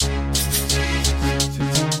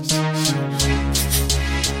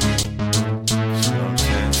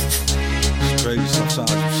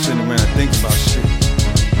think about shit,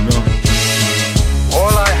 you know?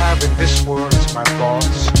 All I have in this world is my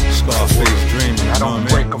thoughts. ScarFace Dreamz, I don't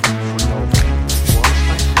break them for no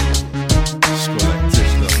Score like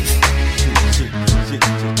this, though.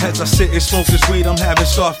 As I sit and smoke this weed, I'm having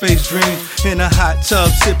ScarFace Dreamz. In a hot tub,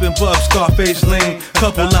 sipping bub, ScarFace lean.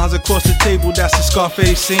 Couple lines across the table, that's the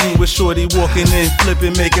ScarFace scene. With shorty walking in,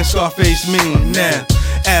 flipping, making ScarFace mean. Now,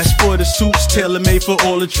 as for the suits, tailor-made for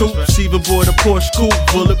all the troops. Even bought a Porsche coupe,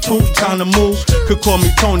 bulletproof, time to move. Could call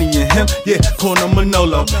me Tony and him, yeah, call him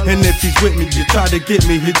Manolo. And if he's with me, you try to get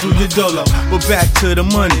me, he do your dolo. But back to the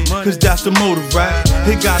money, cause that's the motive, right?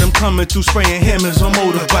 He got him coming through, spraying hammers on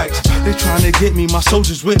motorbikes. They trying to get me, my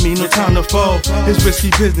soldiers with me, no time to fall. It's risky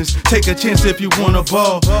business, take a chance if you wanna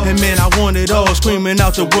ball. And man, I want it all, screaming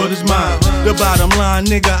out the world is mine. The bottom line,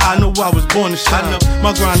 nigga, I know I was born to shine.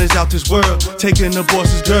 My grind is out this world, taking the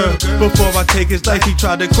boss's girl. Before I take his life, he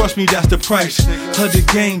tried to crush me, that's the price of the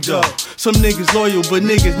game, though. Some niggas loyal, but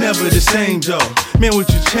niggas never the same, though. Man, what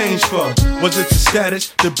you change for? Was it the status,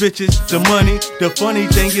 the bitches, the money? The funny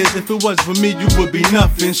thing is, if it wasn't for me, you would be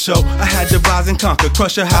nothing. So I had to rise and conquer,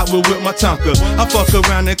 crush a hot wheel with my Tonka. I fuck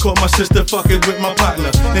around and caught my sister fucking with my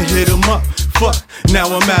partner and hit him up. Fuck, now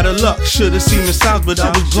I'm out of luck. Should've seen the signs, but I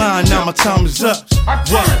was blind. Now my time is up.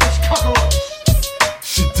 What?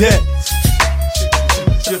 She dead.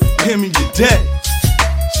 You hear me? You dead.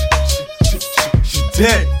 She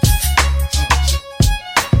dead.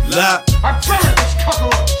 Lie.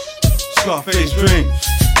 ScarFace Dreamz.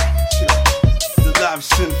 The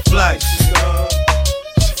lives in the flights.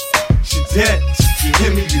 She dead. You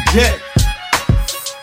hear me? You dead.